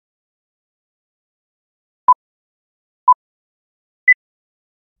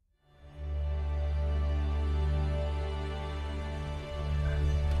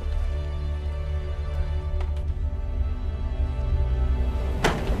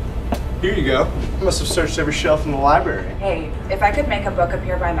Here you go. I must have searched every shelf in the library. Hey, if I could make a book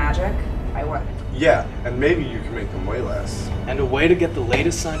appear by magic, I would. Yeah, and maybe you can make them way less. And a way to get the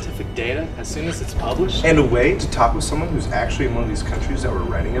latest scientific data as soon as it's published? And a way to talk with someone who's actually in one of these countries that we're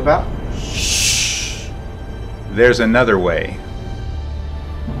writing about? Shh! There's another way.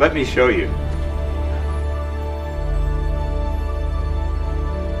 Let me show you.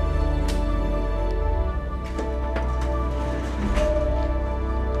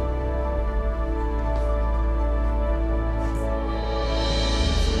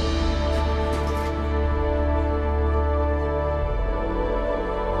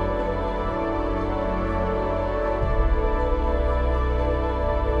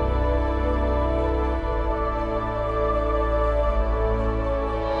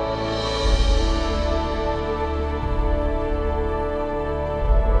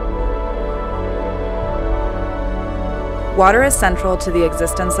 Water is central to the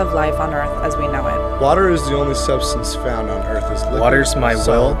existence of life on Earth as we know it. Water is the only substance found on Earth as liquid, Water's my will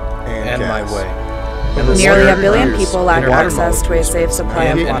solid, and gas. my way. Nearly water a billion is people lack water access to a safe supply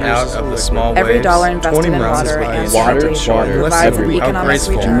of In and water. out of the small Every waves, dollar invested 20 in miles water is and water, sanitation water, provides an every economic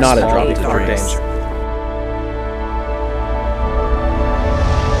graceful, return not a of drop $8. before danger.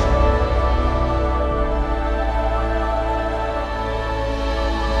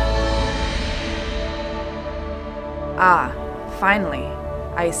 Ah, finally,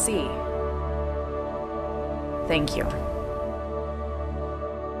 I see. Thank you.